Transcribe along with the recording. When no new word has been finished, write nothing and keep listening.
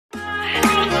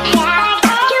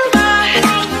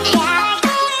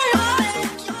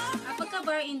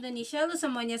Indonesia,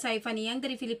 Lusamonya saya Faniyang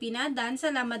dari Filipina dan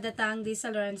selamat datang di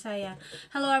saluran saya.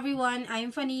 Hello everyone,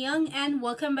 I'm Faniyang and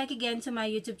welcome back again to my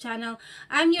YouTube channel.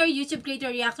 I'm your YouTube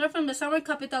creator reactor from the summer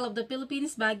capital of the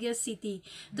Philippines, Baguio City.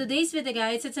 Today's video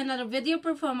guys, it's another video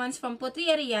performance from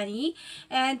Putri Ariani,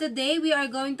 and today we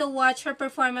are going to watch her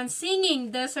performance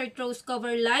singing Desert Rose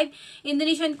cover live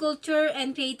Indonesian Culture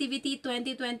and Creativity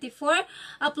 2024,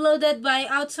 uploaded by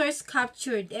Outsource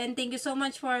Captured. And thank you so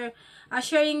much for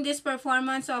sharing this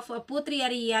performance of Putri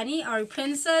Ariani, our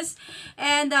princess.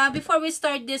 And before we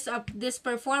start this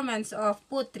performance of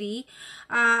Putri,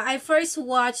 I first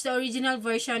watched the original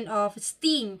version of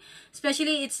Sting.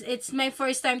 Especially it's my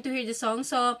first time to hear the song,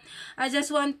 so I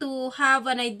just want to have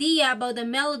an idea about the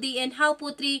melody and how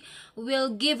Putri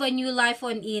will give a new life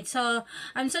on it. So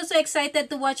I'm so excited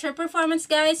to watch her performance,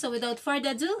 guys. So without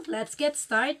further ado, let's get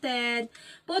started.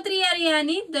 Putri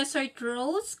Ariani, Desert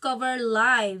Rose cover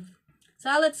live. So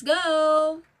let's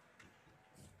go!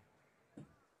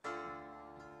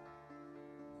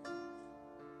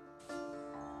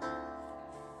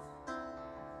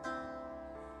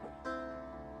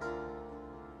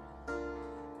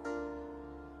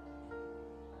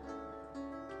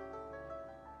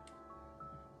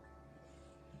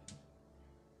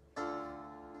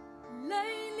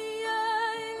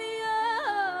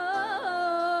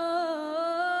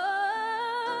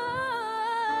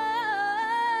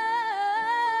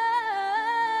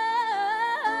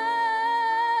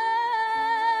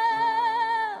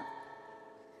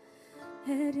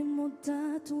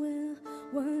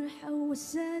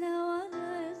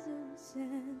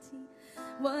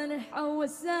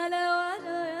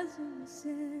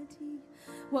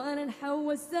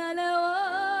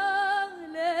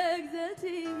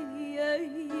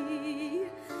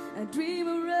 I dream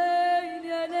of rain,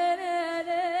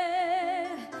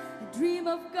 I dream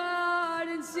of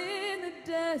gardens in the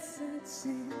desert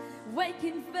sand,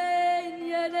 waking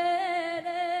vain,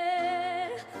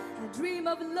 I dream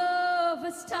of love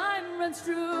as time runs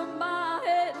through my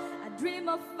head. I dream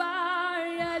of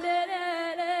fire,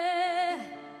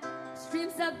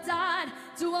 streams have died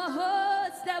to a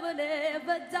hearts that will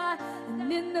never die,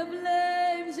 and in the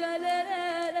flames,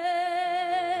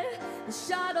 the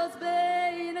shadows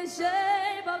play in the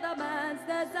shape of the man's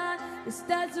design. This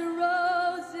desert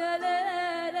rose,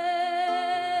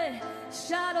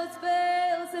 shadows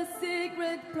veils a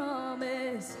secret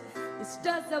promise. It's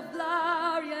just a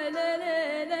flower,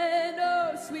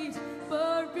 no sweet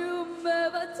perfume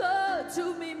ever told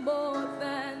to me more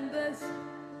than this.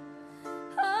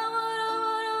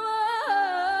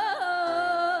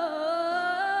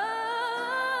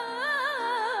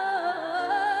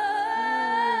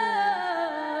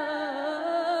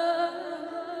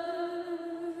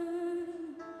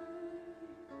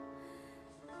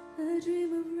 I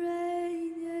dream of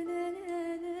rain,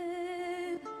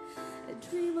 I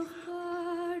dream of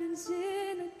gardens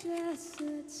in a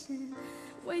desert sand,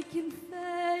 waking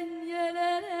faint,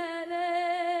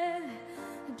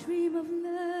 I dream of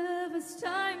love as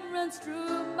time runs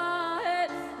through my head.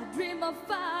 I dream of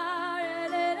fire,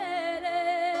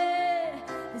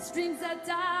 these dreams that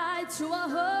die to a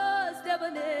hearts that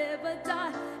will never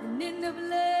die, and in the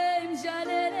flames,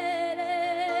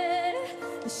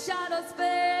 the shadows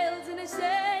veils in the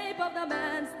shape of the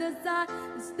man's design.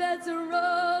 This desert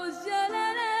rose,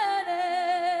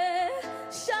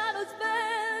 shadows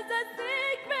veils a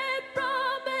secret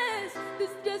promise.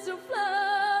 This desert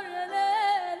flower,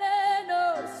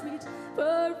 no sweet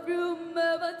perfume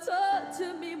ever taught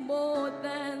to me more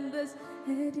than this.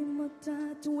 هذه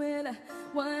متعت ولا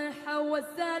وانا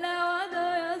حوسنا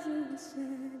وانا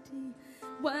يزمساتي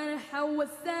وانا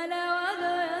حوسنا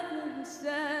وانا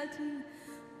يزمساتي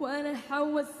وانا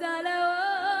حوسنا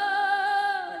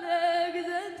وانا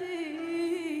يزمساتي.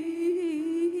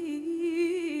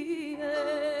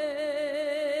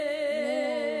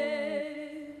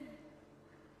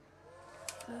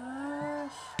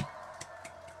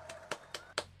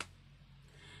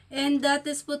 And that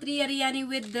is Putri Ariani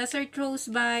with Desert Rose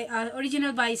by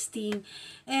original by Sting.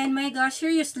 And my gosh,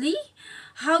 seriously,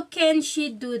 how can she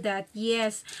do that?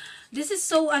 Yes, this is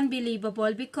so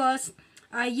unbelievable because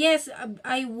yes,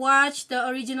 I watched the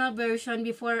original version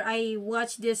before I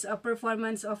watched this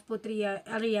performance of Putri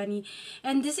Ariani,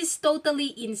 and this is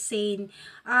totally insane.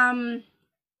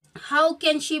 How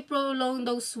can she prolong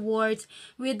those words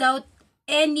without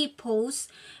any pause?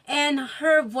 And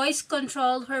her voice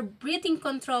control, her breathing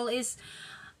control is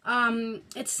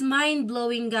it's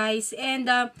mind-blowing, guys. And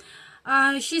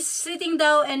she's sitting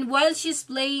down, and while she's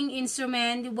playing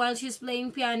instrument, while she's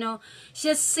playing piano,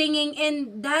 she's singing,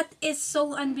 and that is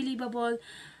so unbelievable.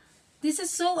 This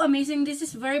is so amazing. This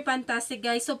is very fantastic,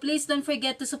 guys. So please don't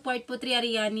forget to support Putri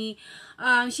Ariani.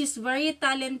 She's very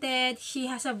talented. She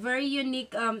has a very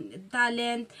unique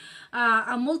talent,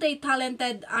 a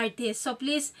multi-talented artist. So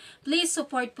please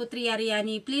support Putri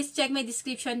Ariani. Please check my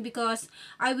description because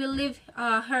I will leave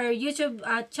her YouTube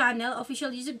channel, official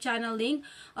YouTube channel link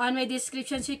on my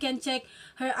description. So you can check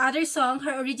her other song,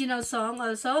 her original song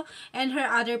also, and her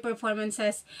other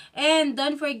performances. And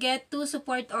don't forget to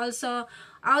support also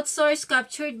Outsource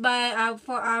captured by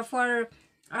for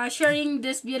sharing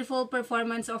this beautiful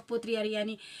performance of Putri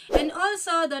Ariani. And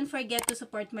also, don't forget to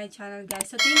support my channel, guys.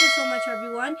 So, thank you so much,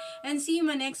 everyone. And see you in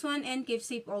my next one. And keep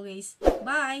safe always.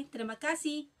 Bye! Terima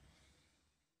kasih!